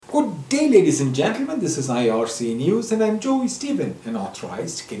Day, ladies and gentlemen, this is IRC News and I'm Joey Stephen, an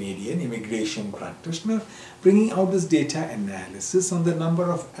authorized Canadian immigration practitioner, bringing out this data analysis on the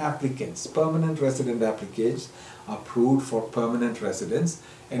number of applicants, permanent resident applicants approved for permanent residence,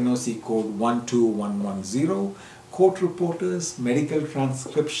 NOC code 12110, court reporters, medical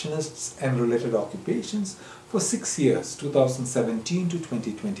transcriptionists and related occupations for 6 years, 2017 to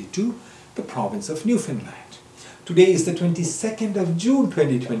 2022, the province of Newfoundland. Today is the 22nd of June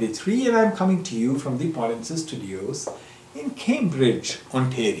 2023 and I am coming to you from the Polinsys Studios in Cambridge,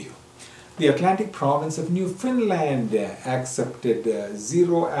 Ontario. The Atlantic province of Newfoundland accepted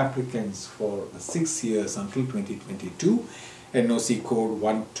 0 applicants for 6 years until 2022. NOC code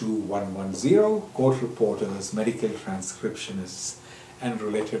 12110, court reporters, medical transcriptionists and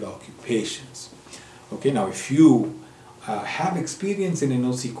related occupations. Okay, now if you have experience in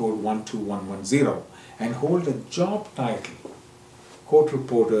NOC code 12110 and hold a job title, court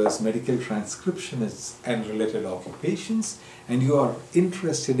reporters, medical transcriptionists and related occupations, and you are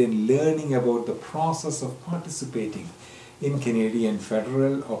interested in learning about the process of participating in Canadian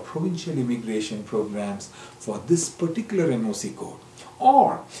federal or provincial immigration programs for this particular NOC code,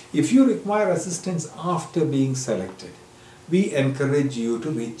 or if you require assistance after being selected, we encourage you to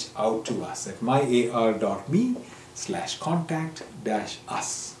reach out to us at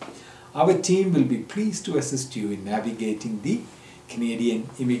myar.me/contact-us. Our team will be pleased to assist you in navigating the Canadian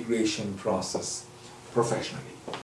immigration process professionally.